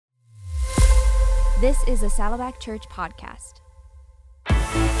This is a Saddleback Church podcast.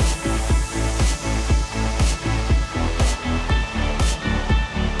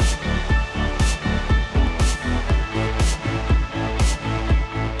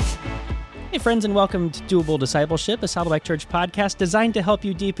 Hey friends, and welcome to Doable Discipleship, a Saddleback Church podcast designed to help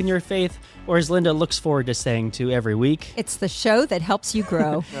you deepen your faith, or as Linda looks forward to saying to every week. It's the show that helps you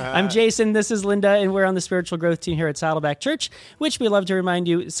grow. I'm Jason, this is Linda, and we're on the spiritual growth team here at Saddleback Church, which we love to remind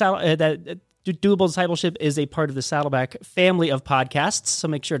you that Doable Discipleship is a part of the Saddleback family of podcasts, so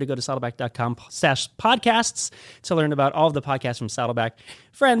make sure to go to saddleback.com/podcasts to learn about all of the podcasts from Saddleback.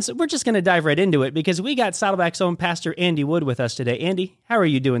 Friends, we're just going to dive right into it because we got Saddleback's own Pastor Andy Wood with us today. Andy, how are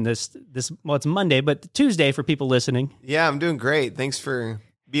you doing this? Well, it's Monday, but Tuesday for people listening. Yeah, I'm doing great. Thanks for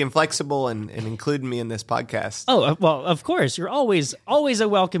being flexible and including me in this podcast. Oh, well, of course. You're always a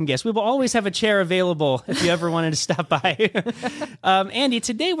welcome guest. We will always have a chair available if you ever wanted to stop by. Andy,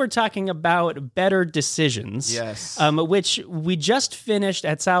 today we're talking about better decisions. Yes. Which we just finished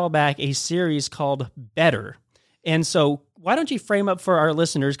at Saddleback a series called Better. And so why don't you frame up for our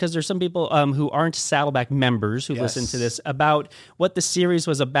listeners, because there's some people who aren't Saddleback members who listen to this, about what the series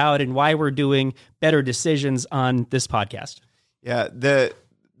was about and why we're doing better decisions on this podcast. Yeah, the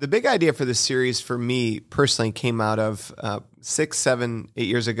big idea for this series for me personally came out of 6, 7, 8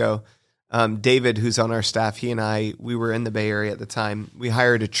 years ago. David, who's on our staff, he and I, we were in the Bay Area at the time. We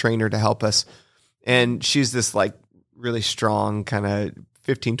hired a trainer to help us. And she's this like really strong, kind of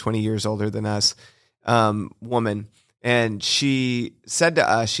 15, 20 years older than us woman. And she said to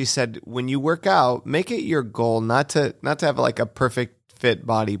us, she said, when you work out, make it your goal not to have like a perfect fit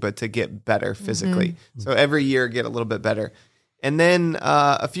body, but to get better physically. Mm-hmm. So every year get a little bit better. And then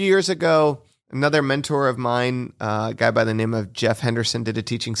a few years ago, another mentor of mine, a guy by the name of Jeff Henderson, did a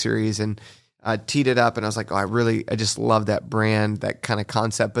teaching series and teed it up. And I was like, I just love that brand, that kind of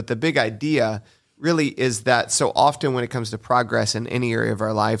concept. But the big idea really is that so often when it comes to progress in any area of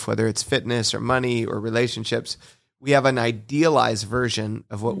our life, whether it's fitness or money or relationships, we have an idealized version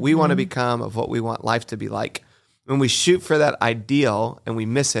of what we want to become, of what we want life to be like. When we shoot for that ideal and we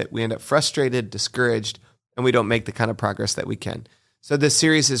miss it, we end up frustrated, discouraged, and we don't make the kind of progress that we can. So this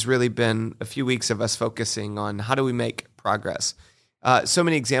series has really been a few weeks of us focusing on how do we make progress. So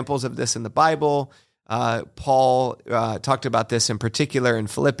many examples of this in the Bible. Paul talked about this in particular in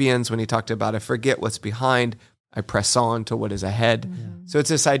Philippians when he talked about, I forget what's behind, I press on to what is ahead. Mm-hmm. So it's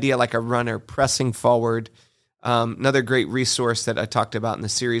this idea like a runner pressing forward. Another great resource that I talked about in the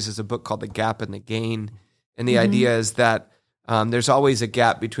series is a book called The Gap and the Gain. And the idea is that there's always a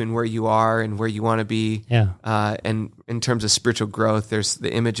gap between where you are and where you want to be. Yeah. And in terms of spiritual growth, there's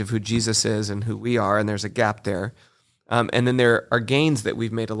the image of who Jesus is and who we are, and there's a gap there. And then there are gains that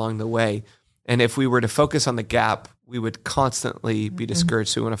we've made along the way. And if we were to focus on the gap, we would constantly be discouraged.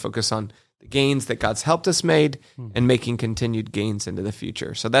 So we want to focus on the gains that God's helped us made and making continued gains into the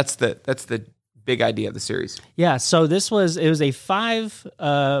future. So that's the big idea of the series. Yeah, so it was a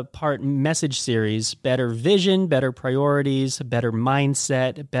 5-part message series: better vision, better priorities, better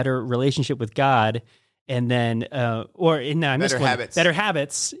mindset, better relationship with God, and then better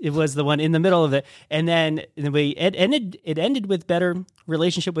habits. It was the one in the middle of it, and then it ended with better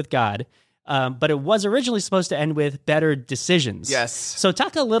relationship with God. But it was originally supposed to end with better decisions. Yes. So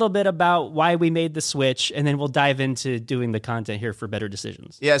talk a little bit about why we made the switch, and then we'll dive into doing the content here for better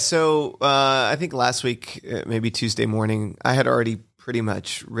decisions. Yeah, so I think last week, maybe Tuesday morning, I had already pretty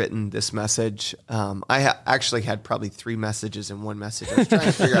much written this message. I actually had probably 3 messages in one message. I was trying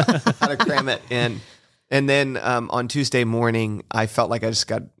to figure out how to cram it in. And then on Tuesday morning, I felt like I just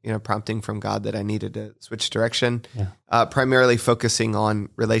got prompting from God that I needed to switch direction, primarily focusing on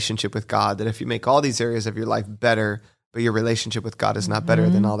relationship with God, that if you make all these areas of your life better, but your relationship with God is not better,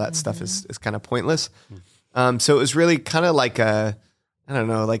 then all that stuff is kind of pointless. So it was really kind of like a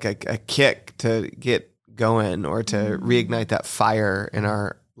kick to get going or to reignite that fire in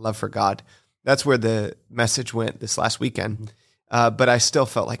our love for God. That's where the message went this last weekend. But I still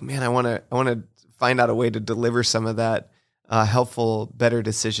felt like, man, I want to find out a way to deliver some of that helpful, better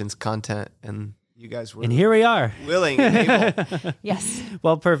decisions content, and you guys were, and here we are, willing and able. Yes.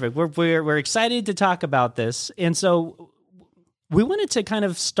 Well, perfect. We're excited to talk about this, and so we wanted to kind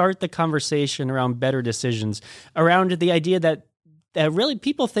of start the conversation around better decisions, around the idea that really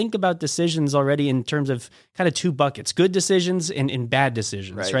people think about decisions already in terms of kind of 2 buckets: good decisions and bad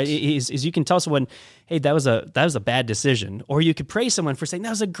decisions. Right? Is you can tell someone, hey, that was a bad decision, or you could praise someone for saying that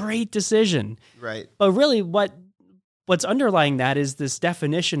was a great decision. Right. But really, what's underlying that is this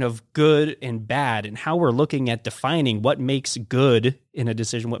definition of good and bad, and how we're looking at defining what makes good in a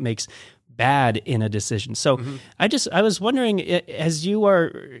decision, what makes bad in a decision. So I was wondering, as you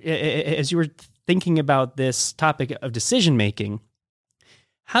were thinking about this topic of decision making,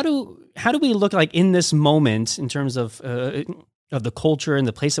 how do we look like in this moment in terms of the culture and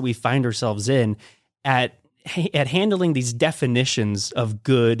the place that we find ourselves in at handling these definitions of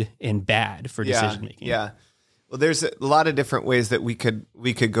good and bad for decision making? Yeah. Well, there's a lot of different ways that we could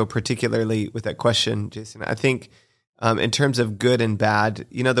go, particularly with that question, Jason. I think in terms of good and bad,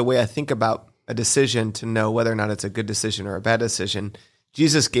 the way I think about a decision to know whether or not it's a good decision or a bad decision,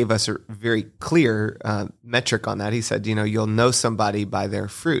 Jesus gave us a very clear metric on that. He said, you'll know somebody by their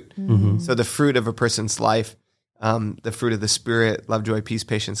fruit. Mm-hmm. So the fruit of a person's life, the fruit of the Spirit, love, joy, peace,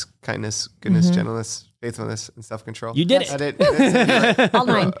 patience, kindness, goodness, gentleness, faithfulness, and self-control. You did it. I did. All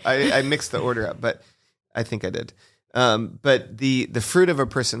 9. I mixed the order up, but I think I did. But the fruit of a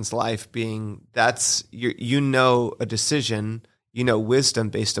person's life being, that's, a decision, wisdom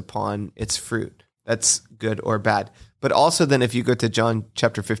based upon its fruit. That's good or bad. But also then if you go to John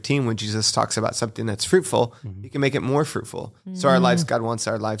chapter 15, when Jesus talks about something that's fruitful, you can make it more fruitful. So our lives, God wants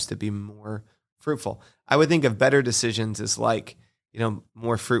our lives to be more fruitful. I would think of better decisions as like,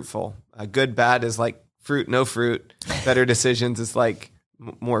 more fruitful. Good, bad is like fruit, no fruit. Better decisions is like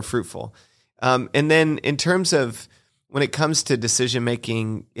more fruitful. And then in terms of when it comes to decision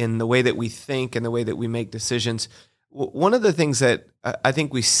making in the way that we think and the way that we make decisions, one of the things that I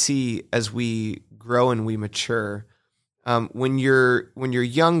think we see as we grow and we mature, when you're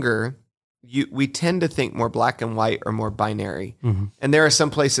younger, we tend to think more black and white or more binary. Mm-hmm. And there are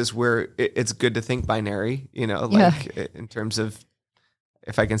some places where it's good to think binary, in terms of,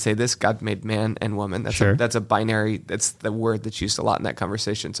 if I can say this, God made man and woman. That's a binary. That's the word that's used a lot in that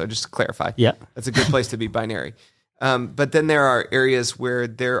conversation. So just to clarify, that's a good place to be binary. But then there are areas where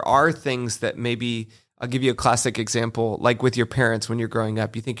there are things that maybe, I'll give you a classic example, like with your parents when you're growing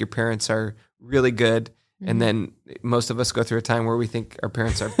up, you think your parents are really good. And then most of us go through a time where we think our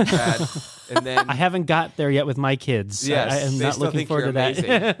parents are bad. And then I haven't got there yet with my kids. Yes, I am they not still looking think forward to you're that.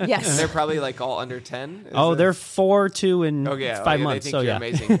 amazing. Yes. And they're probably like all under 10. They're 4, 2, and 5 months. They think So you're yeah,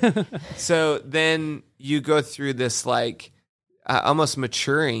 amazing. So then you go through this like almost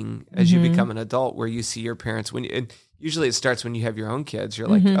maturing as you become an adult, where you see your parents and usually it starts when you have your own kids. You're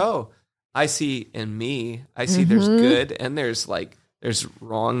like, oh, I see in me. I see there's good and there's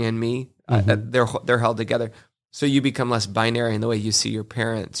wrong in me. They're held together. So you become less binary in the way you see your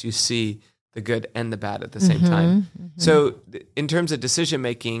parents. You see the good and the bad at the same time. So in terms of decision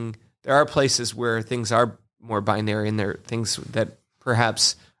making, there are places where things are more binary, and there are things that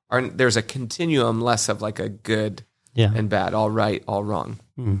perhaps aren't. There's a continuum, less of like a good and bad, all right, all wrong.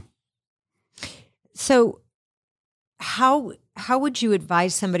 So how would you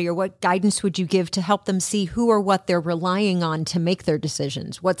advise somebody, or what guidance would you give to help them see who or what they're relying on to make their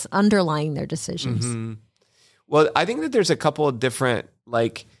decisions? What's underlying their decisions? Well, I think that there's a couple of different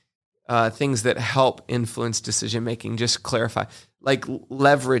things that help influence decision making. Just clarify, like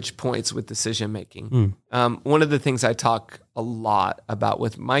leverage points with decision making. One of the things I talk a lot about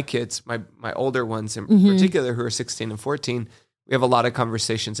with my kids, my older ones in particular, who are 16 and 14, we have a lot of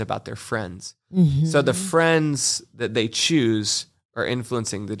conversations about their friends. So the friends that they choose are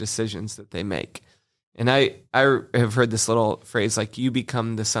influencing the decisions that they make. And I have heard this little phrase, like, you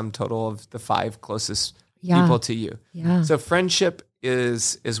become the sum total of the 5 closest people to you. So friendship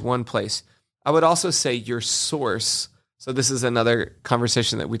is one place. I would also say your source. So this is another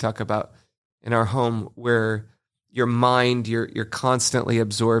conversation that we talk about in our home, where your mind, you're constantly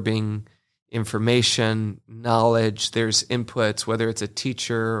absorbing information, knowledge. There's inputs, whether it's a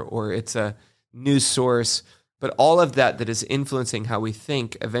teacher or it's a news source, but all of that is influencing how we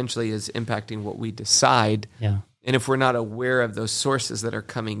think eventually is impacting what we decide. And if we're not aware of those sources that are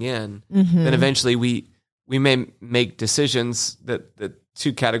coming in, then eventually we may make decisions that the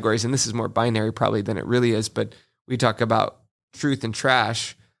 2 categories, and this is more binary probably than it really is, but we talk about truth and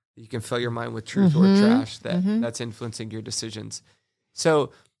trash. You can fill your mind with truth or trash that's influencing your decisions.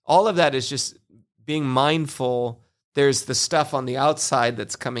 So all of that is just being mindful. There's the stuff on the outside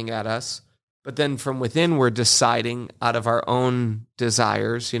that's coming at us, but then from within, we're deciding out of our own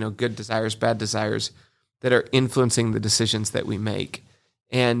desires, good desires, bad desires, that are influencing the decisions that we make.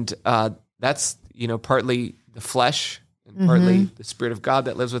 And that's, partly the flesh and partly the Spirit of God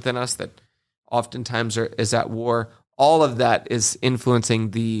that lives within us that oftentimes is at war. All of that is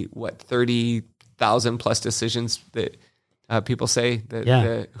influencing the 30,000 plus decisions that people say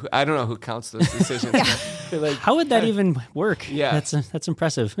that I don't know who counts those decisions. Like, how would that even work? That's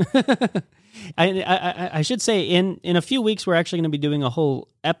impressive. I should say in a few weeks we're actually going to be doing a whole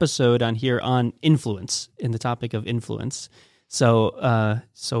episode on here on influence, in the topic of influence. So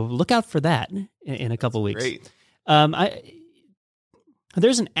look out for that in a couple weeks. Great.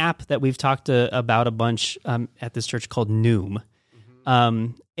 there's an app that we've talked about a bunch at this church called Noom.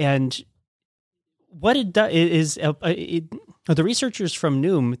 And what it does is the researchers from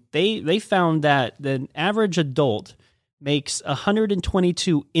Noom, they found that the average adult makes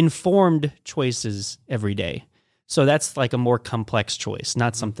 122 informed choices every day. So that's like a more complex choice,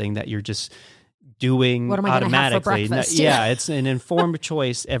 not something that you're just doing what am I automatically. Have for breakfast? Yeah, it's an informed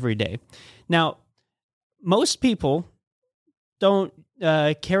choice every day. Now, most people don't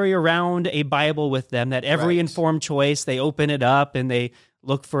carry around a Bible with them that every informed choice, they open it up and they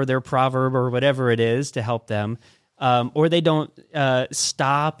look for their proverb or whatever it is to help them. Or they don't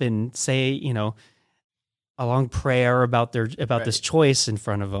stop and say, a long prayer about this choice in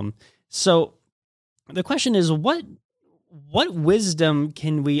front of them. So the question is, what wisdom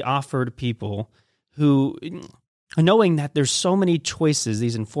can we offer to people who, knowing that there's so many choices,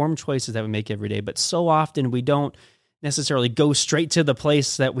 these informed choices that we make every day, but so often we don't necessarily go straight to the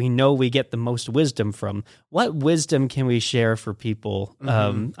place that we know we get the most wisdom from. What wisdom can we share for people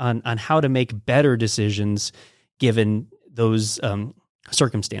on how to make better decisions given those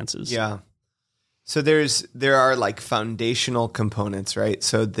circumstances? Yeah. So there are like foundational components, right?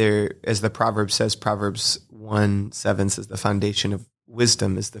 So there, as the proverb says, Proverbs 1:7 says, the foundation of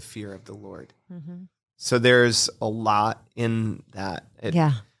wisdom is the fear of the Lord. So there's a lot in that.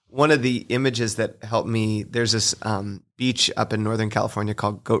 One of the images that helped me, there's this beach up in Northern California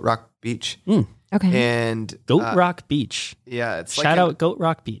called Goat Rock Beach. Okay. And Goat Rock Beach. Yeah. It's Shout out Goat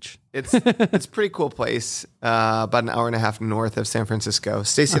Rock Beach. It's a pretty cool place, about an hour and a half north of San Francisco.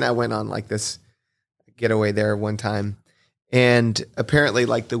 Stacy and I went on like this getaway there one time. And apparently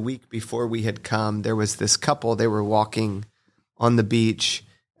like the week before we had come, there was this couple, they were walking on the beach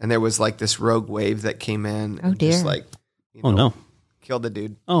and there was like this rogue wave that came in. Oh, dear. Just like, Oh, no. Killed the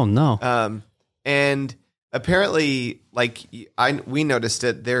dude. Oh, no. And apparently like we noticed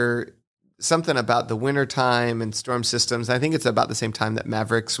it there, something about the wintertime and storm systems. I think it's about the same time that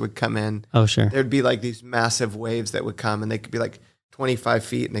Mavericks would come in. Oh, sure. There'd be like these massive waves that would come and they could be like 25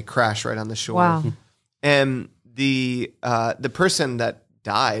 feet and they crash right on the shore. Wow. And the person that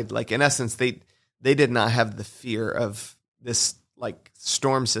died, like in essence, they did not have the fear of this like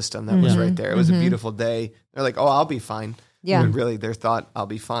storm system that was right there. It was a beautiful day. They're like, oh, I'll be fine. Yeah. But really their thought, I'll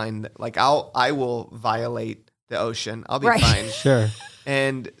be fine. Like I will violate the ocean. I'll be fine. Sure.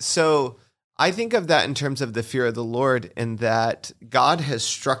 And so I think of that in terms of the fear of the Lord, and that God has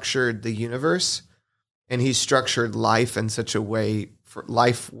structured the universe and he's structured life in such a way for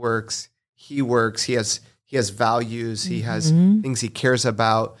life works. He works. He has values. He has things he cares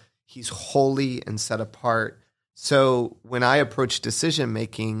about. He's holy and set apart. So when I approach decision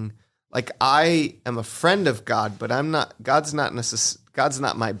making, like I am a friend of God, but I'm not. God's not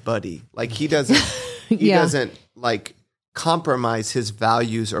my buddy. Like he doesn't. He doesn't like compromise his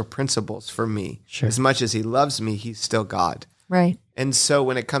values or principles for me. Sure. As much as he loves me, he's still God. Right. And so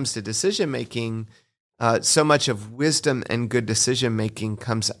when it comes to decision making, so much of wisdom and good decision making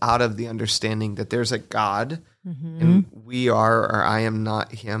comes out of the understanding that there's a God, and we are, or I am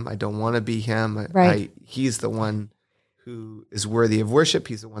not him. I don't want to be him. Right. He's the one who is worthy of worship.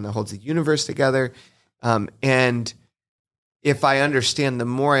 He's the one that holds the universe together. And if I understand, the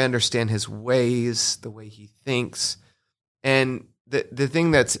more I understand his ways, the way he thinks. And the thing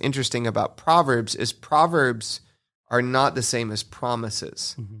that's interesting about Proverbs is Proverbs are not the same as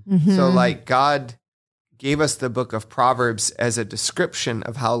promises. So like God gave us the book of Proverbs as a description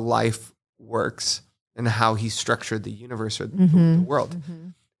of how life works and how he structured the universe or the world.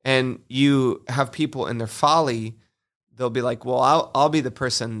 And you have people in their folly, they'll be like, well, I'll be the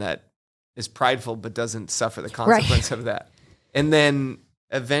person that is prideful but doesn't suffer the consequence of that. And then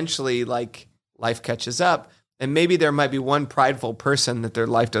eventually like life catches up, and maybe there might be one prideful person that their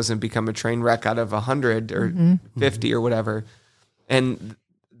life doesn't become a train wreck out of 100 or 50 or whatever. And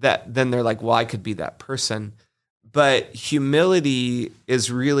that then they're like, well, I could be that person. But humility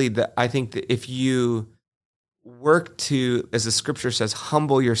is really I think that if you work to, as the scripture says,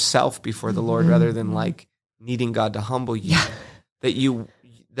 humble yourself before the Lord rather than like needing God to humble you,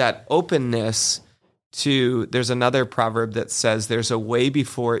 that openness to, there's another proverb that says there's a way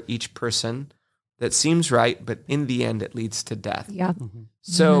before each person that seems right, but in the end it leads to death. Yeah.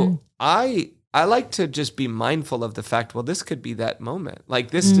 So I like to just be mindful of the fact, well, this could be that moment.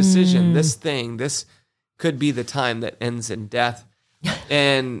 Like this decision, this thing, this could be the time that ends in death.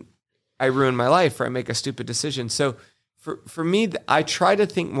 And I ruin my life or I make a stupid decision. So for me, I try to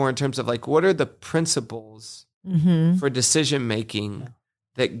think more in terms of like, what are the principles for decision making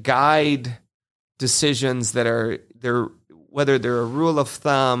that guide decisions that they're whether they're a rule of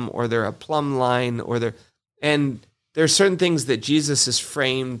thumb or they're a plumb line and there are certain things that Jesus has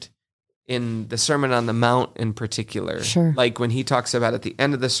framed in the Sermon on the Mount in particular. Sure. Like when he talks about at the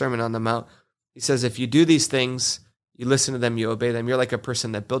end of the Sermon on the Mount, he says, if you do these things, you listen to them, you obey them, you're like a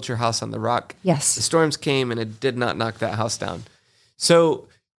person that built your house on the rock. Yes. The storms came and it did not knock that house down. So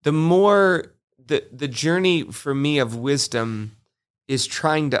the more, the journey for me of wisdom is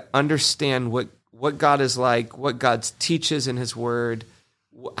trying to understand what God is like, what God teaches in his word,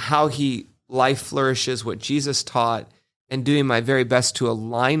 how life flourishes, what Jesus taught, and doing my very best to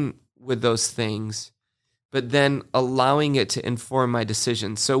align with those things, but then allowing it to inform my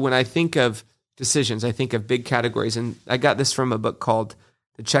decisions. So when I think of decisions, I think of big categories, and I got this from a book called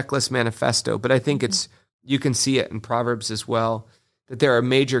The Checklist Manifesto, but I think you can see it in Proverbs as well, that there are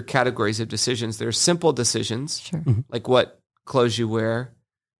major categories of decisions. There are simple decisions, Sure. like what clothes you wear.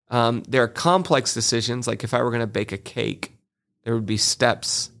 There are complex decisions, like if I were going to bake a cake, there would be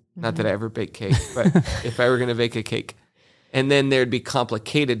steps. Not that I ever bake cake, but if I were going to bake a cake. And then there'd be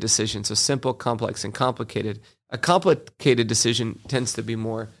complicated decisions, so simple, complex, and complicated. A complicated decision tends to be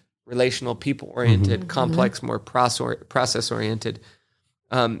more relational, people-oriented, complex, more process-oriented.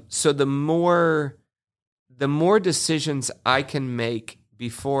 So the more decisions I can make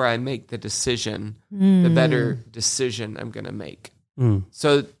before I make the decision, the better decision I'm going to make.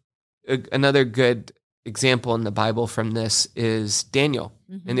 So another good example in the Bible from this is Daniel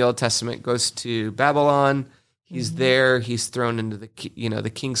in the Old Testament. Goes to Babylon. He's there. He's thrown into the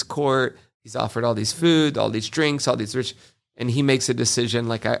king's court. He's offered all these food, all these drinks, all these rich, and he makes a decision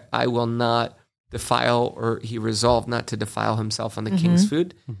like I will not defile, or he resolved not to defile himself on the king's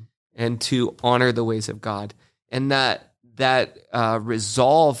food, and to honor the ways of God. And that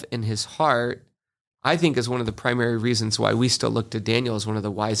resolve in his heart, I think, is one of the primary reasons why we still look to Daniel as one of the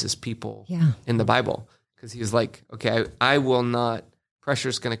wisest people in the Bible, because he's like, okay, I will not.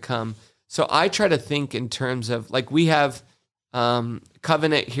 Pressure's going to come. So I try to think in terms of, like, we have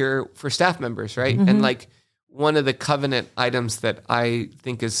covenant here for staff members, right? And like one of the covenant items that I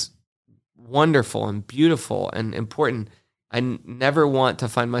think is wonderful and beautiful and important, I never want to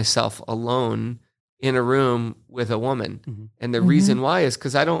find myself alone in a room with a woman. And the reason why is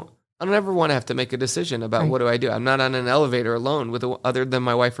because I don't ever want to have to make a decision about what do I do. I'm not on an elevator alone with other than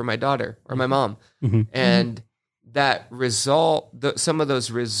my wife or my daughter or my mom. And that some of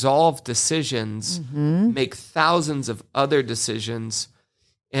those resolved decisions make thousands of other decisions,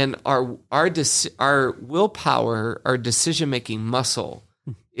 and our willpower, our decision-making muscle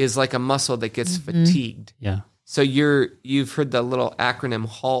is like a muscle that gets fatigued. Yeah. So you've heard the little acronym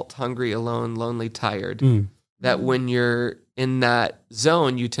HALT: hungry, alone, lonely, tired. That when you're in that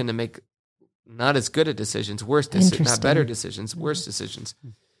zone, you tend to make not as good of decisions, worse decisions, not better decisions, worse decisions.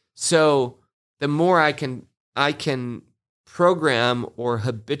 So the more I can program or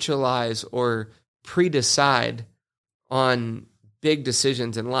habitualize or pre-decide on big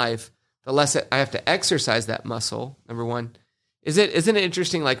decisions in life, the less I have to exercise that muscle, number one. Isn't it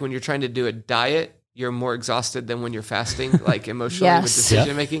interesting, like when you're trying to do a diet, you're more exhausted than when you're fasting, like emotionally with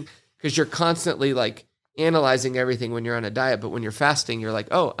decision making, because you're constantly like analyzing everything when you're on a diet, but when you're fasting, you're like,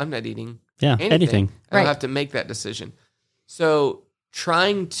 oh, I'm not eating anything. I don't have to make that decision. So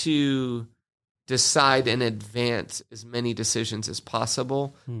trying to decide in advance as many decisions as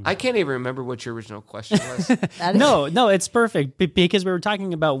possible. I can't even remember what your original question was. No, it's perfect because we were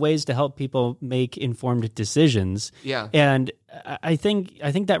talking about ways to help people make informed decisions. Yeah. And I think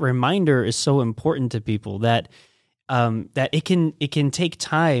that reminder is so important to people that that it can take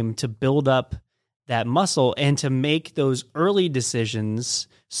time to build up that muscle and to make those early decisions,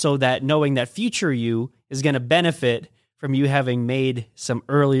 so that knowing that future you is going to benefit from you having made some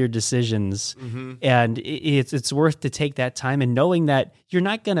earlier decisions. And it's worth to take that time, and knowing that you're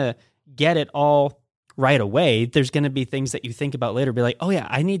not going to get it all right away. There's going to be things that you think about later, be like, oh yeah,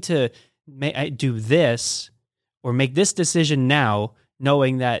 I need to do this or make this decision now,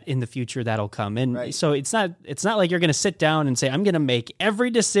 knowing that in the future that'll come. And so it's not like you're going to sit down and say, I'm going to make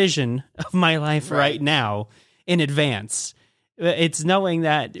every decision of my life right now in advance. It's knowing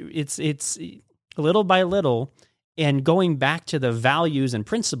that it's little by little, and going back to the values and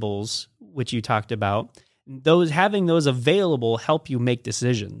principles which you talked about, having those available help you make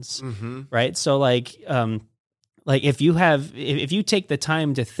decisions, right? So like if you take the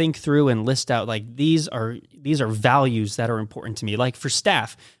time to think through and list out, like, these are values that are important to me. Like for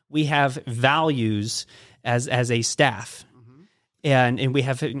staff, we have values as a staff, and we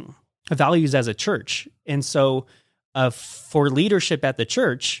have values as a church. And so for leadership at the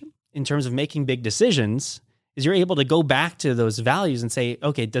church, in terms of making big decisions, is you're able to go back to those values and say,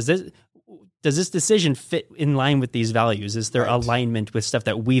 okay, does this decision fit in line with these values? Is there Right. alignment with stuff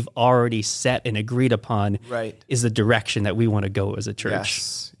that we've already set and agreed upon? Right. Is the direction that we want to go as a church?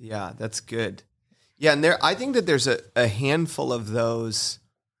 Yes. Yeah, that's good. Yeah, and I think that there's a handful of those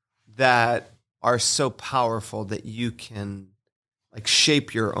that are so powerful that you can like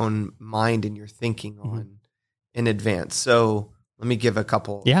shape your own mind and your thinking on in advance. So let me give a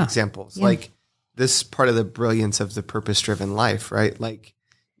couple examples. Yeah. Like this part of the brilliance of the purpose-driven life, right? Like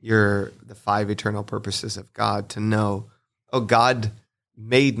the 5 eternal purposes of God, to know, oh, God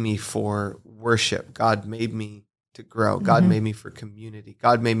made me for worship. God made me to grow. God made me for community.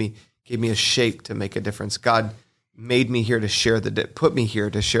 God gave me a shape to make a difference. God made me here to put me here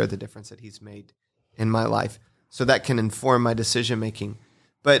to share the difference that he's made in my life. So that can inform my decision making.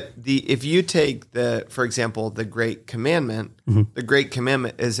 But if you take for example, the Great Commandment, the Great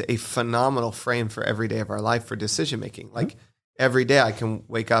Commandment is a phenomenal frame for every day of our life for decision making. Like every day I can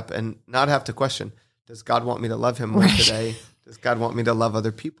wake up and not have to question, does God want me to love him more today? Does God want me to love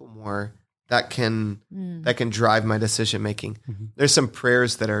other people more? That can drive my decision making. There's some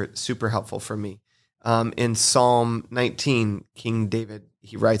prayers that are super helpful for me. In Psalm 19, King David,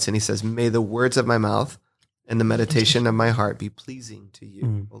 he writes and he says, "May the words of my mouth and the meditation of my heart be pleasing to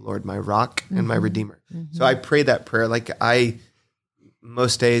you, O Lord, my rock and my redeemer." So I pray that prayer. Like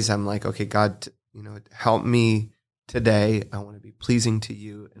most days I'm like, okay, God, help me today. I want to be pleasing to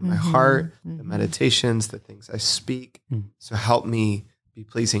you in my heart, the meditations, the things I speak. So help me be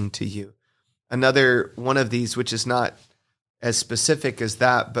pleasing to you. Another one of these, which is not as specific as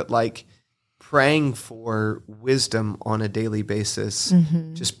that, but like praying for wisdom on a daily basis,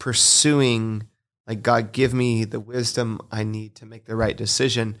 just pursuing, like, God, give me the wisdom I need to make the right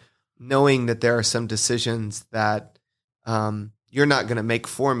decision, knowing that there are some decisions that you're not going to make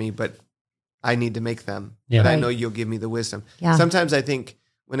for me, but I need to make them. Yeah. But I Right. know you'll give me the wisdom. Yeah. Sometimes I think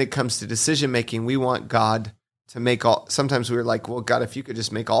when it comes to decision making, we want God to make sometimes we're like, well, God, if you could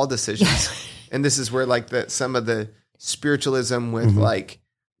just make all decisions. And this is where like some of the spiritualism with like,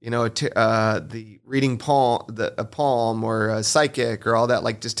 the reading a palm or a psychic or all that,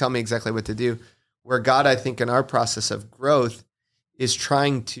 like, just tell me exactly what to do. Where God, I think in our process of growth is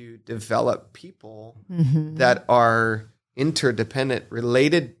trying to develop people that are interdependent,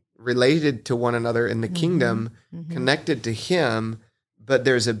 related to one another in the kingdom, connected to him. But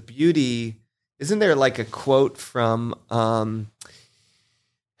there's a beauty. Isn't there like a quote from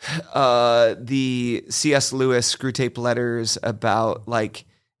the C.S. Lewis Screwtape Letters about, like,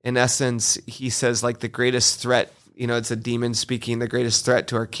 in essence, he says, like, the greatest threat, it's a demon speaking, the greatest threat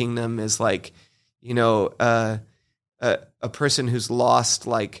to our kingdom is like, a person who's lost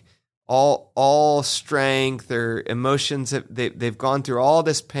like all strength, their emotions, they've gone through all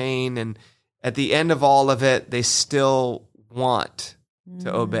this pain, and at the end of all of it, they still want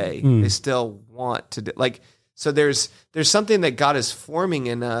to obey. They still want to do, like, so there's something that God is forming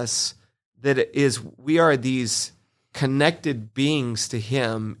in us that is, we are these connected beings to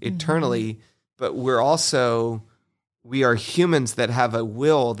him eternally, but we are humans that have a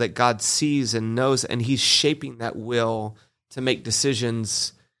will that God sees and knows, and he's shaping that will to make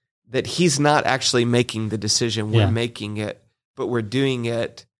decisions that he's not actually making the decision. We're making it, but we're doing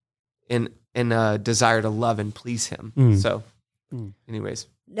it in a desire to love and please him. So anyways.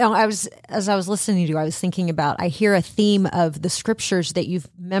 No, as I was listening to you, I was thinking about, I hear a theme of the scriptures that you've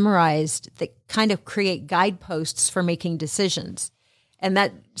memorized that kind of create guideposts for making decisions. And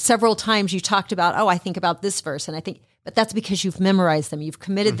that several times you talked about, I think about this verse, and I think, but that's because you've memorized them, you've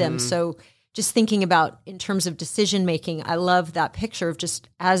committed them. So just thinking about in terms of decision making, I love that picture of just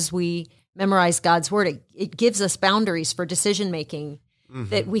as we memorize God's word, it gives us boundaries for decision making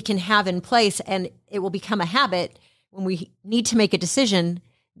that we can have in place, and it will become a habit when we need to make a decision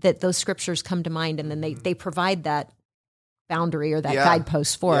that those scriptures come to mind, and then they provide that boundary or that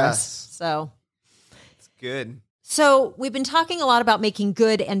guidepost for us. So it's good. So we've been talking a lot about making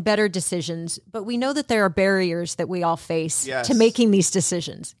good and better decisions, but we know that there are barriers that we all face to making these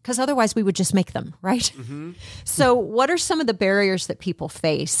decisions, because otherwise we would just make them, right? So what are some of the barriers that people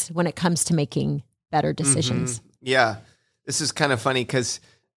face when it comes to making better decisions? Yeah, this is kind of funny because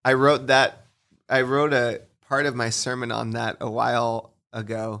I wrote a part of my sermon on that a while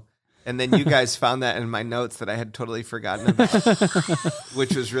ago, and then you guys found that in my notes that I had totally forgotten about,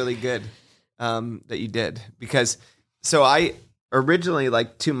 which was really good that you did. Because so I originally,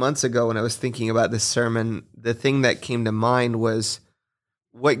 like 2 months ago, when I was thinking about this sermon, the thing that came to mind was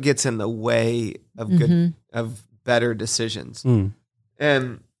what gets in the way of of better decisions.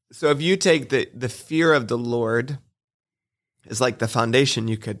 And so if you take the fear of the Lord is like the foundation,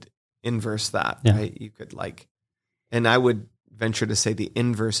 you could inverse that, right? You could and I would venture to say the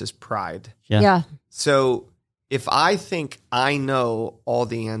inverse is pride. Yeah. So if I think I know all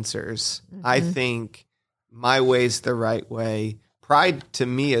the answers, I think my way's the right way. Pride to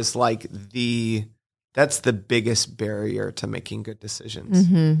me is like that's the biggest barrier to making good decisions.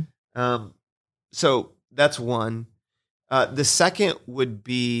 So that's one. The second would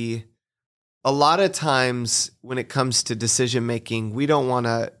be, a lot of times when it comes to decision making, we don't want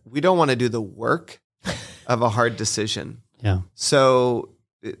to do the work of a hard decision. Yeah. So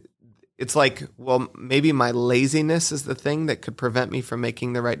it's like, well, maybe my laziness is the thing that could prevent me from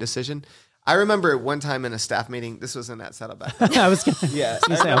making the right decision. I remember one time in a staff meeting, this was in that Saddleback. I was gonna, Yeah.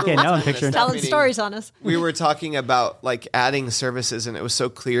 say, okay, now I'm picturing. Telling stories on us. We were talking about like adding services, and it was so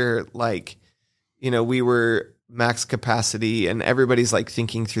clear, like, we were max capacity, and everybody's like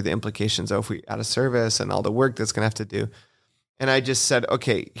thinking through the implications of if we add a service and all the work that's going to have to do. And I just said,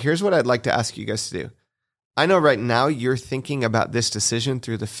 okay, here's what I'd like to ask you guys to do. I know right now you're thinking about this decision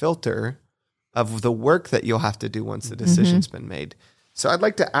through the filter of the work that you'll have to do once the decision's been made. So I'd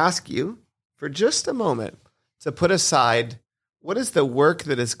like to ask you for just a moment to put aside what is the work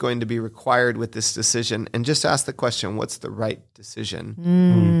that is going to be required with this decision, and just ask the question, what's the right decision?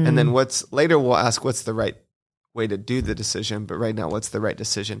 And then later we'll ask what's the right way to do the decision, but right now, what's the right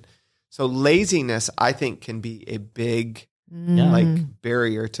decision? So laziness, I think, can be a big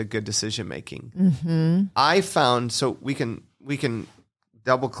barrier to good decision making. I found, so we can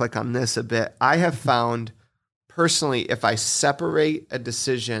double click on this a bit. I have found personally, if I separate a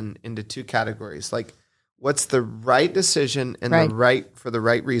decision into two categories, like what's the right decision and the right for the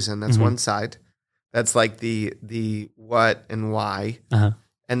right reason, that's one side. That's like the what and why.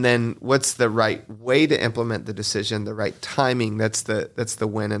 And then what's the right way to implement the decision, the right timing, that's the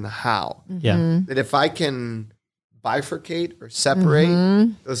when and the how. Yeah. That if I can bifurcate or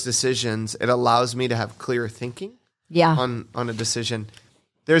separate those decisions, it allows me to have clear thinking on a decision.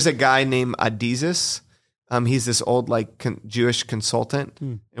 There's a guy named Adizes. He's this old Jewish consultant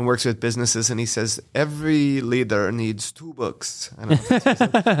and works with businesses, and he says every leader needs two books. I don't know if that's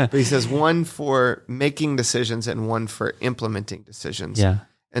what he says. But he says one for making decisions and one for implementing decisions. Yeah.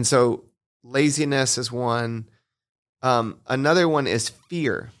 And so laziness is one. Another one is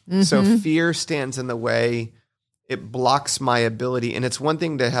fear. So fear stands in the way. It blocks my ability. And it's one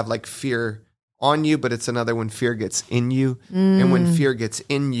thing to have like fear on you, but it's another when fear gets in you. And when fear gets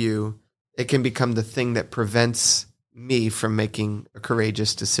in you, it can become the thing that prevents me from making a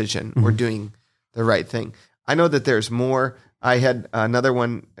courageous decision or doing the right thing. I know that there's more. I had another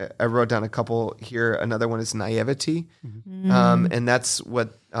one. I wrote down a couple here. Another one is naivety. And that's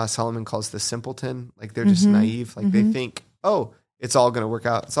what Solomon calls the simpleton. Like they're just naive. Like they think, oh, it's all going to work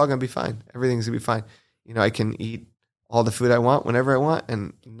out. It's all going to be fine. Everything's going to be fine. I can eat all the food I want whenever I want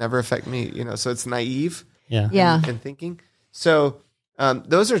and never affect me. So it's naive. And thinking. So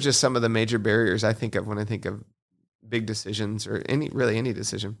those are just some of the major barriers I think of when I think of big decisions or any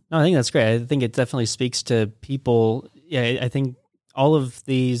decision. No, I think that's great. I think it definitely speaks to people. Yeah, I think all of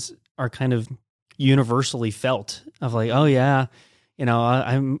these are kind of universally felt of like, oh yeah,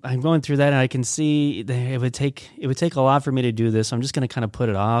 I'm going through that, and I can see that it would take a lot for me to do this. So I'm just going to kind of put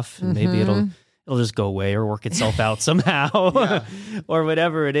it off, and maybe it'll just go away or work itself out somehow, or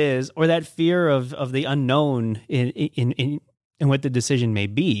whatever it is, or that fear of the unknown in what the decision may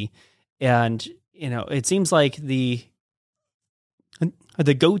be. And it seems like the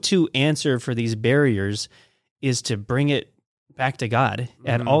go-to answer for these barriers is to bring it back to God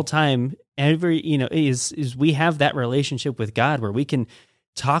at all time. Is we have that relationship with God where we can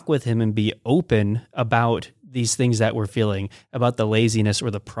talk with him and be open about these things that we're feeling, about the laziness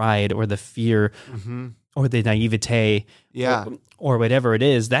or the pride or the fear or the naivete or whatever it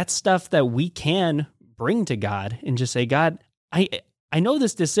is. That's stuff that we can bring to God and just say, God, I know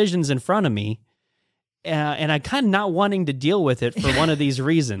this decision's in front of me, and I'm kind of not wanting to deal with it for one of these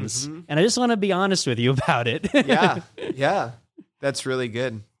reasons. And I just want to be honest with you about it. Yeah. That's really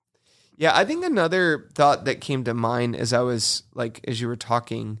good. Yeah, I think another thought that came to mind as you were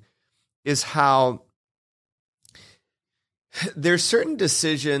talking is how there's certain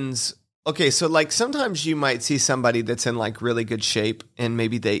decisions. Okay, so like sometimes you might see somebody that's in like really good shape and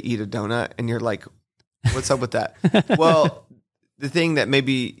maybe they eat a donut and you're like, what's up with that? Well, the thing that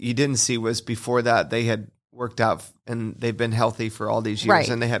maybe you didn't see was before that they had worked out and they've been healthy for all these years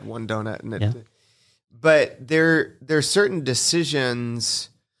and they had one donut. But there's certain decisions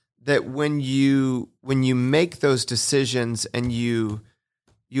that when you make those decisions and you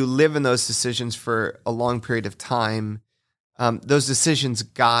live in those decisions for a long period of time, those decisions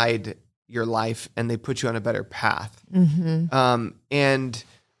guide your life and they put you on a better path. And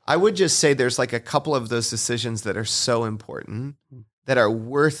I would just say there's like a couple of those decisions that are so important that are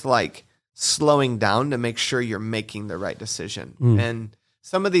worth like slowing down to make sure you're making the right decision. And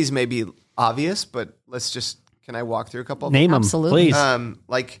some of these may be obvious, but can I walk through a couple of Name them, Absolutely. please.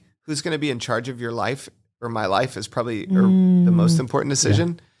 like who's going to be in charge of your life or my life is probably the most important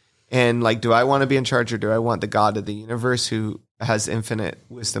decision. And like, do I want to be in charge or do I want the God of the universe who has infinite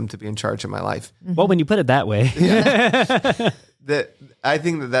wisdom to be in charge of my life? Well, when you put it that way. I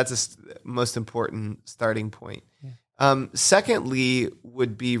think that's a most important starting point. Secondly,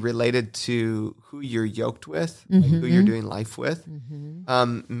 would be related to who you're yoked with, like who you're doing life with.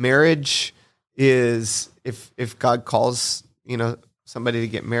 Marriage is if God calls, somebody to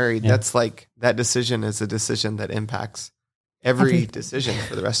get married, that's like that decision is a decision that impacts every decision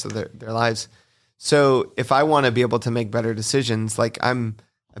for the rest of their lives. So if I want to be able to make better decisions, like I've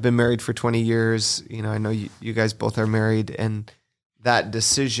been married for 20 years, I know you guys both are married, and that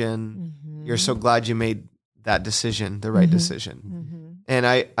decision, you're so glad you made that decision, the right decision. And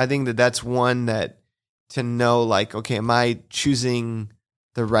I think that's one that to know like, okay, am I choosing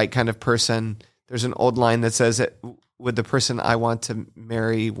the right kind of person? There's an old line that says that would the person I want to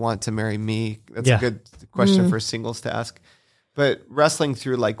marry me? That's a good question for singles to ask. But wrestling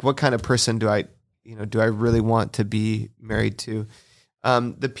through like, what kind of person do I really want to be married to?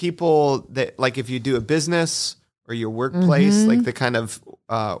 The people that like, if you do a business or your workplace, like the kind of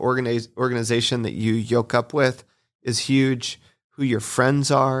organization that you yoke up with is huge. Who your friends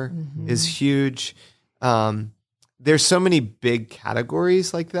are is huge. There's so many big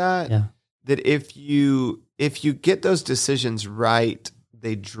categories like that, that if you get those decisions right,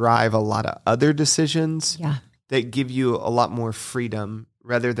 they drive a lot of other decisions that give you a lot more freedom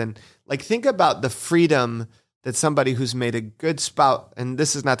rather than like, think about the freedom that somebody who's made a good spouse, and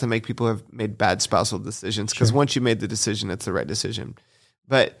this is not to make people who have made bad spousal decisions, because once you made the decision, it's the right decision.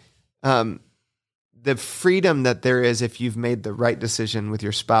 But the freedom that there is if you've made the right decision with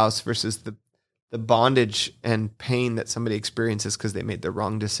your spouse versus the bondage and pain that somebody experiences because they made the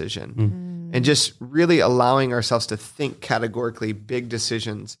wrong decision. And just really allowing ourselves to think categorically, big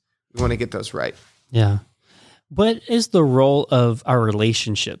decisions, we want to get those right. Yeah. What is the role of our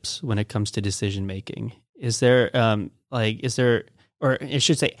relationships when it comes to decision making? Or I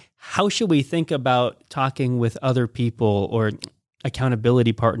should say, how should we think about talking with other people or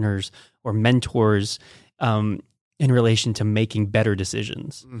accountability partners or mentors in relation to making better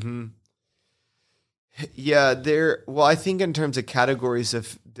decisions? Yeah, I think in terms of categories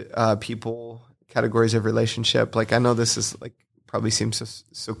of people, categories of relationship, like I know this is like probably seems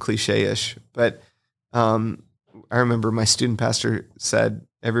so cliche-ish, but I remember my student pastor said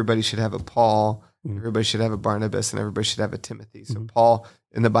everybody should have a Paul, everybody should have a Barnabas, and everybody should have a Timothy. So Paul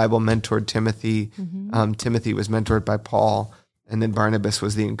in the Bible mentored Timothy. Timothy was mentored by Paul, and then Barnabas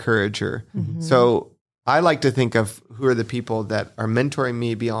was the encourager. So I like to think of who are the people that are mentoring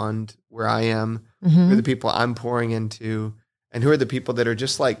me beyond where I am, who are the people I'm pouring into, and who are the people that are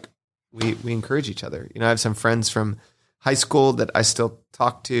just like, we encourage each other. I have some friends from high school that I still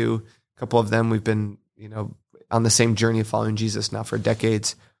talk to. A couple of them, we've been, on the same journey of following Jesus now for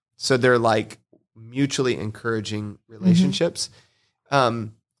decades. So they're like mutually encouraging relationships.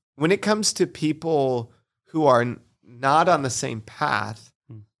 When it comes to people who are not on the same path,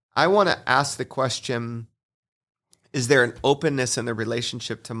 I want to ask the question, is there an openness in the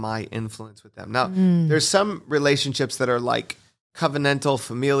relationship to my influence with them? Now, there's some relationships that are like covenantal,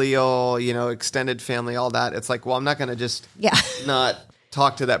 familial, extended family, all that. It's like, well, I'm not going to just not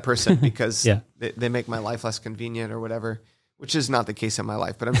talk to that person because they make my life less convenient or whatever, which is not the case in my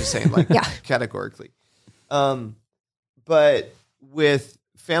life, but I'm just saying like categorically. But with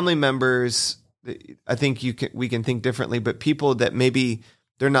family members, I think we can think differently, but people that maybe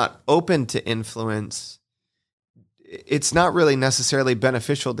they're not open to influence, it's not really necessarily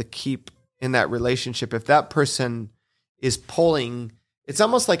beneficial to keep in that relationship. If that person is pulling, it's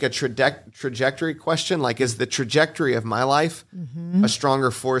almost like a trajectory question. Like, is the trajectory of my life a stronger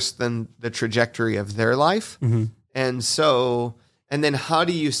force than the trajectory of their life? And so, and then how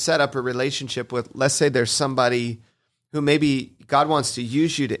do you set up a relationship with, let's say there's somebody who maybe God wants to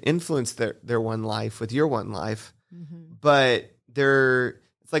use you to influence their one life with your one life, but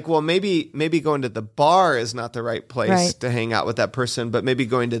it's like, well, maybe going to the bar is not the right place to hang out with that person, but maybe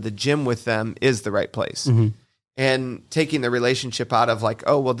going to the gym with them is the right place. And taking the relationship out of like,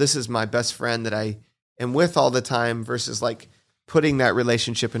 oh, well, this is my best friend that I am with all the time versus like putting that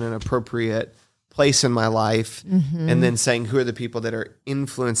relationship in an appropriate place in my life and then saying, who are the people that are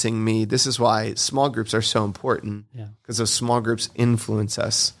influencing me? This is why small groups are so important because those small groups influence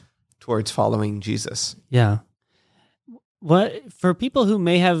us towards following Jesus. Yeah. what for people who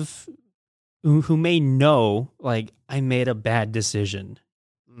may have who may know, like, I made a bad decision,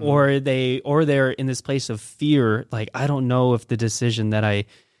 or they're in this place of fear, like, I don't know if the decision that I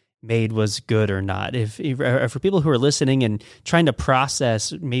made was good or not. If for people who are listening and trying to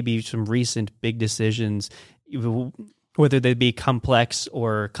process maybe some recent big decisions, whether they be complex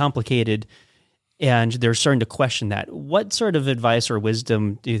or complicated, and they're starting to question that, what sort of advice or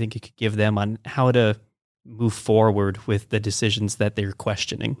wisdom do you think you could give them on how to move forward with the decisions that they're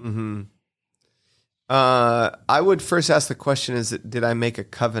questioning? Mm-hmm. I would first ask the question, did I make a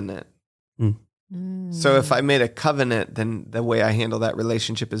covenant? So if I made a covenant, then the way I handle that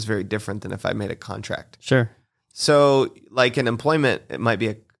relationship is very different than if I made a contract. Sure. So like in employment, it might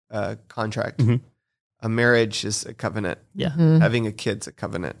be a contract. Mm-hmm. A marriage is a covenant. Yeah. Having a kid's a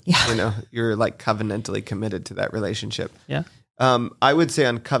covenant. Yeah. You're like covenantally committed to that relationship. Yeah. I would say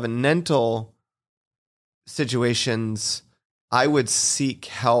on covenantal situations, I would seek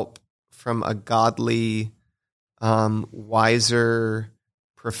help from a godly, wiser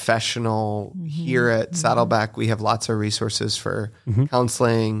professional. Here at Saddleback, we have lots of resources for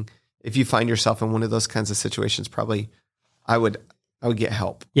counseling. If you find yourself in one of those kinds of situations, probably I would get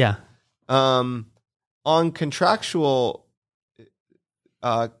help. Yeah. On contractual,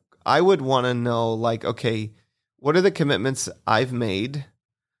 I would want to know, like, okay, what are the commitments I've made?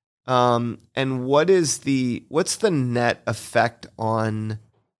 And what's the net effect on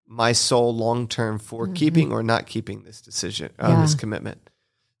my soul long-term for keeping or not keeping this decision, this commitment?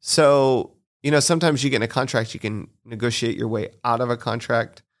 So, sometimes you get in a contract, you can negotiate your way out of a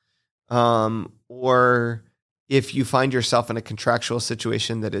contract. Or if you find yourself in a contractual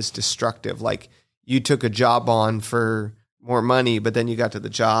situation that is destructive, like you took a job on for more money, but then you got to the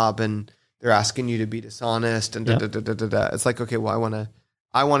job and they're asking you to be dishonest and It's like, okay, well,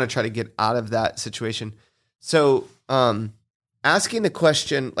 I want to try to get out of that situation. So, asking the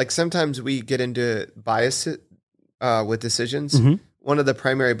question, like sometimes we get into bias with decisions. One of the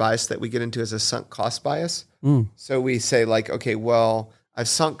primary bias that we get into is a sunk cost bias. So we say like, okay, well, I've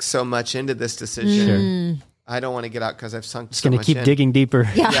sunk so much into this decision. I don't want to get out because I've sunk so much in. It's going to keep digging deeper.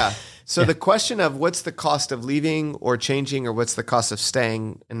 Yeah. So the question of what's the cost of leaving or changing, or what's the cost of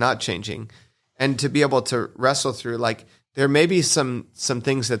staying and not changing, and to be able to wrestle through, like, there may be some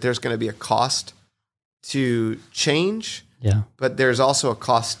things that there's going to be a cost to change, but there's also a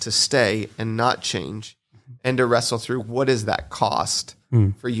cost to stay and not change, and to wrestle through what is that cost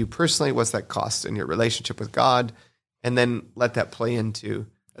for you personally, what's that cost in your relationship with God, and then let that play into.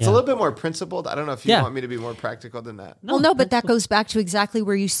 It's a little bit more principled. I don't know if you want me to be more practical than that. No, but that goes back to exactly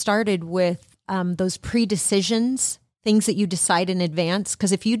where you started with those pre-decisions, things that you decide in advance.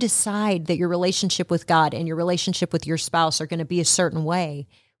 Because if you decide that your relationship with God and your relationship with your spouse are going to be a certain way,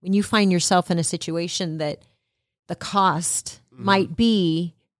 when you find yourself in a situation that the cost might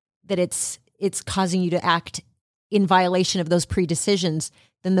be that it's causing you to act in violation of those pre-decisions,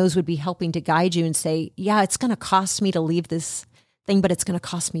 then those would be helping to guide you and say, yeah, it's going to cost me to leave this thing, but it's going to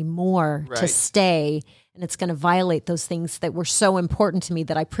cost me more to stay. And it's going to violate those things that were so important to me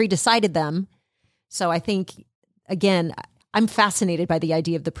that I pre-decided them. So I think, again, I'm fascinated by the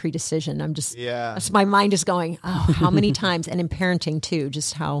idea of the pre-decision. I'm just, my mind is going, how many times, and in parenting too,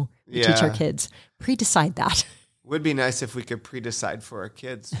 just how we teach our kids, pre-decide that. Would be nice if we could pre-decide for our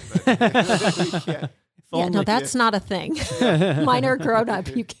kids, but we can't. That's not a thing. Mine are grown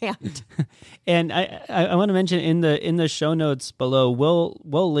up. You can't. And I want to mention in the show notes below,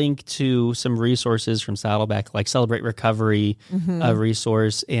 we'll link to some resources from Saddleback, like Celebrate Recovery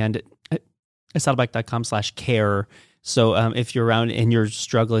resource, and saddleback.com/care. So if you're around and you're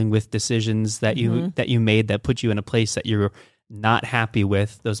struggling with decisions that you made that put you in a place that you're not happy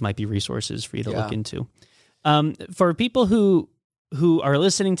with, those might be resources for you to look into. For people who are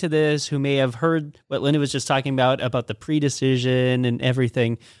listening to this, who may have heard what Linda was just talking about the pre-decision and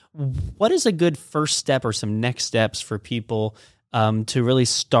everything, what is a good first step or some next steps for people to really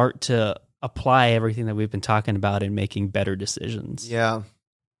start to apply everything that we've been talking about in making better decisions? Yeah.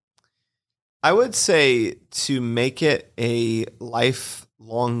 I would say to make it a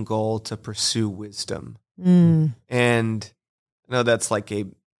lifelong goal to pursue wisdom. And I know that's like a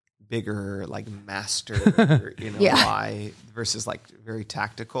bigger, like, master, why versus like very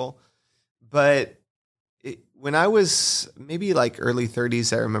tactical. But when I was maybe like early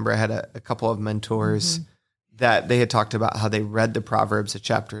 30s, I remember I had a couple of mentors that they had talked about how they read the Proverbs a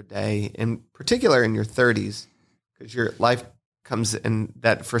chapter a day, in particular in your 30s, because your life comes in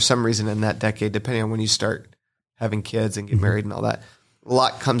that, for some reason in that decade, depending on when you start having kids and get married and all that, a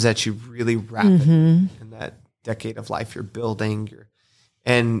lot comes at you really rapidly in that decade of life. You're building,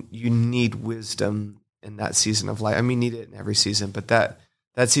 and you need wisdom in that season of life. I mean, need it in every season, but that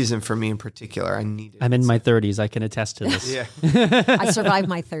season for me in particular, I need it. I'm in my 30s. I can attest to this. Yeah. I survived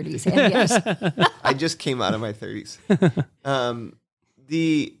my 30s. And yes. I just came out of my 30s.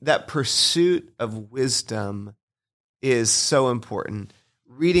 That pursuit of wisdom is so important.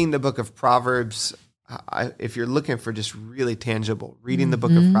 Reading the book of Proverbs, if you're looking for just really tangible, reading the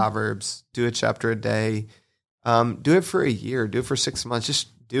book of Proverbs, do a chapter a day, do it for a year, do it for 6 months,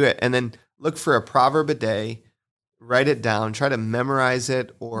 just do it. And then look for a proverb a day, write it down, try to memorize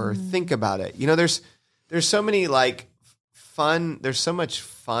it or think about it. You know, there's so many like fun, there's so much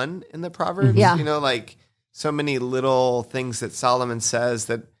fun in the Proverbs, you know, like so many little things that Solomon says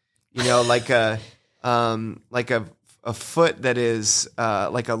that, you know, like a foot that is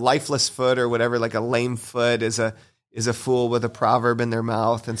like a lifeless foot or whatever, like a lame foot is a fool with a proverb in their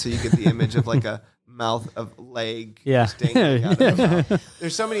mouth. And so you get the image of like a mouth of leg just dangling out of their mouth.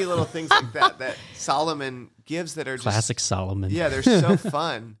 There's so many little things like that Solomon gives that are just classic Solomon. Yeah, they're so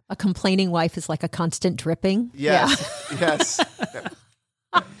fun. A complaining wife is like a constant dripping. Yes. Yes.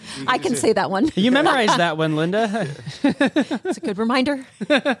 I can say that one. You memorized that one, Linda. It's a good reminder.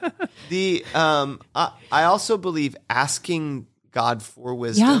 I also believe asking God for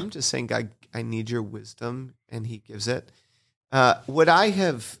wisdom, just saying, God, I need your wisdom, and he gives it. What I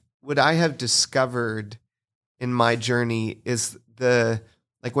have discovered in my journey is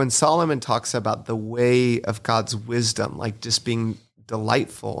like when Solomon talks about the way of God's wisdom, like just being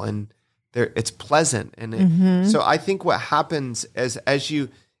delightful and it's pleasant. And so I think what happens as you,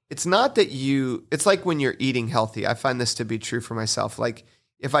 it's not that it's like when you're eating healthy. I find this to be true for myself. Like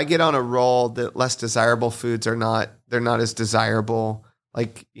if I get on a roll, the less desirable foods they're not as desirable,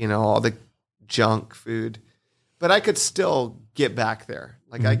 like, you know, all the junk food, but I could still get back there.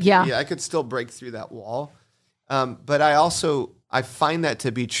 Like I could still break through that wall. But I find that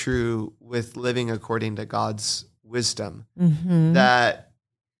to be true with living according to God's wisdom, that,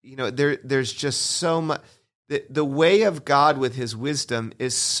 you know, there's just so much, the way of God with his wisdom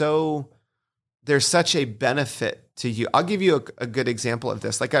is there's such a benefit to you. I'll give you a good example of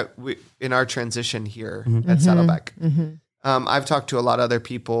this. Like in our transition here at Saddleback, I've talked to a lot of other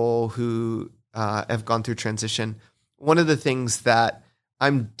people who have gone through transition. One of the things that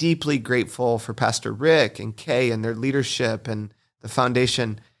I'm deeply grateful for Pastor Rick and Kay and their leadership and the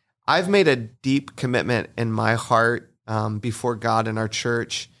foundation. I've made a deep commitment in my heart before God and our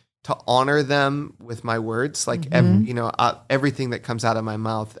church to honor them with my words. Like, everything that comes out of my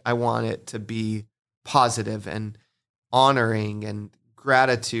mouth, I want it to be positive and honoring and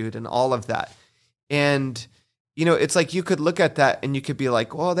gratitude and all of that. And, you know, it's like you could look at that and you could be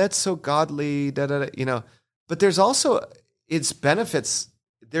like, well, that's so godly, you know, but there's also its benefits.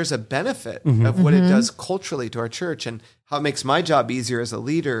 There's a benefit of what it does culturally to our church and how it makes my job easier as a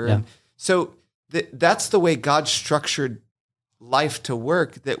leader. Yeah. And so that's the way God structured life to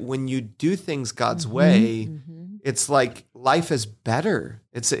work, that when you do things God's way, it's like life is better.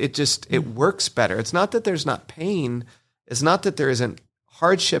 It works better. It's not that there's not pain. It's not that there isn't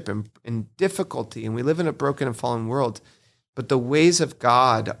hardship and difficulty, and we live in a broken and fallen world, but the ways of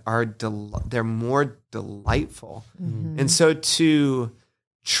God they're more delightful. And so to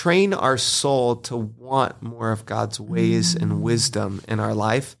train our soul to want more of God's ways and wisdom in our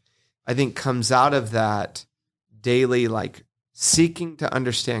life, I think comes out of that daily, like, seeking to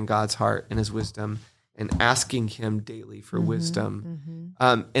understand God's heart and his wisdom and asking him daily for wisdom.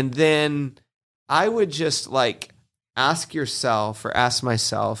 And then I would just ask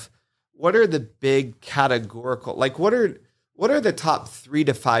myself, what are the big categorical, like what are the top 3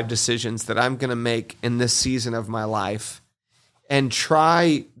 to 5 decisions that I'm going to make in this season of my life, and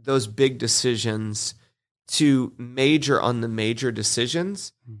try those big decisions to major on the major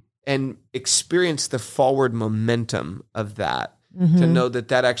decisions and experience the forward momentum of that, to know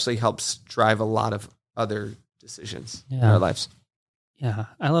that actually helps drive a lot of other decisions in our lives. Yeah,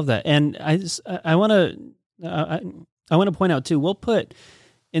 I love that. And I want to point out too, we'll put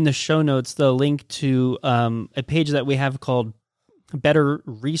in the show notes the link to a page that we have called Better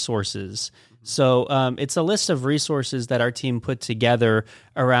Resources. So it's a list of resources that our team put together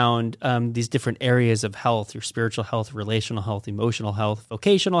around these different areas of health: your spiritual health, relational health, emotional health,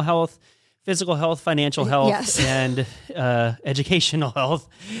 vocational health, physical health, financial health, and educational health.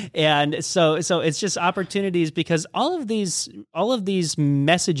 And so it's just opportunities, because all of these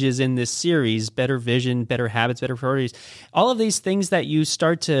messages in this series, better vision, better habits, better priorities, all of these things that you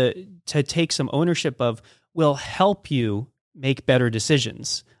start to take some ownership of will help you make better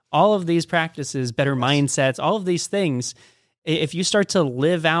decisions. All of these practices, better mindsets, all of these things, if you start to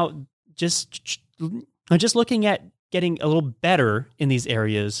live out just looking at getting a little better in these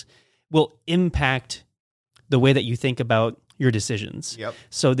areas, will impact the way that you think about your decisions. Yep.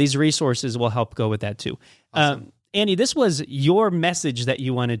 So these resources will help go with that too. Awesome. Andy, this was your message that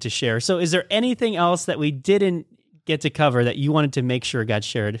you wanted to share. So is there anything else that we didn't get to cover that you wanted to make sure got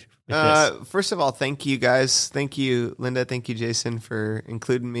shared with this? First of all, thank you guys. Thank you, Linda. Thank you, Jason, for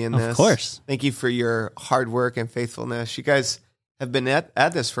including me in this. Of course. Thank you for your hard work and faithfulness. You guys have been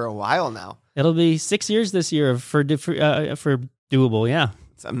at this for a while now. It'll be 6 years this year for Doable. Yeah.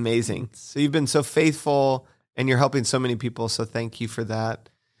 It's amazing. So you've been so faithful and you're helping so many people. So thank you for that.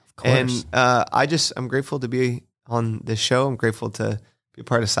 Of course. And I'm grateful to be on this show. I'm grateful to be a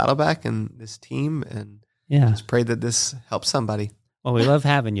part of Saddleback and this team, and just pray that this helps somebody. Well, we love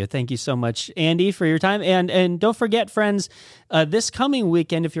having you. Thank you so much, Andy, for your time. And don't forget, friends, this coming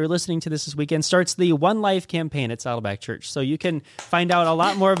weekend, if you're listening to this weekend, starts the One Life campaign at Saddleback Church. So you can find out a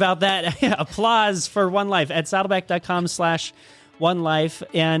lot more about that. Applause for One Life at saddleback.com/OneLife.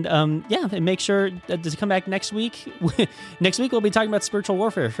 And and make sure to come back next week. Next week, we'll be talking about spiritual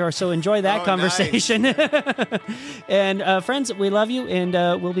warfare. So enjoy that conversation. Nice. And friends, we love you, and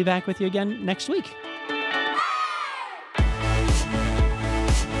we'll be back with you again next week.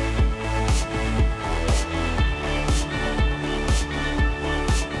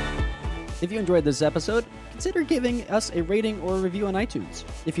 If you enjoyed this episode, consider giving us a rating or a review on iTunes.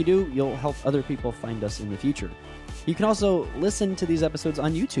 If you do, you'll help other people find us in the future. You can also listen to these episodes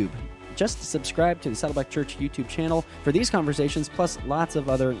on YouTube. Just subscribe to the Saddleback Church YouTube channel for these conversations, plus lots of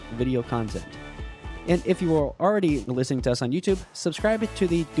other video content. And if you are already listening to us on YouTube, subscribe to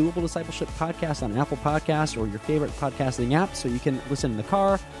the Doable Discipleship podcast on Apple Podcasts or your favorite podcasting app so you can listen in the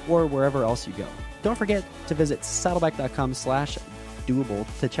car or wherever else you go. Don't forget to visit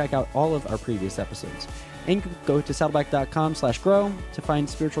saddleback.com/doable to check out all of our previous episodes. And you can go to saddleback.com/grow to find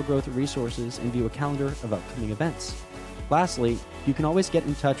spiritual growth resources and view a calendar of upcoming events. Lastly, you can always get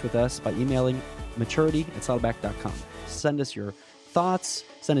in touch with us by emailing maturity@saddleback.com. Send us your thoughts,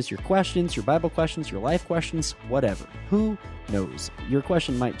 send us your questions, your Bible questions, your life questions, whatever. Who knows? Your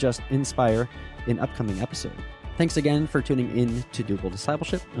question might just inspire an upcoming episode. Thanks again for tuning in to Doable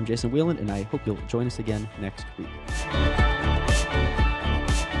Discipleship. I'm Jason Whelan, and I hope you'll join us again next week.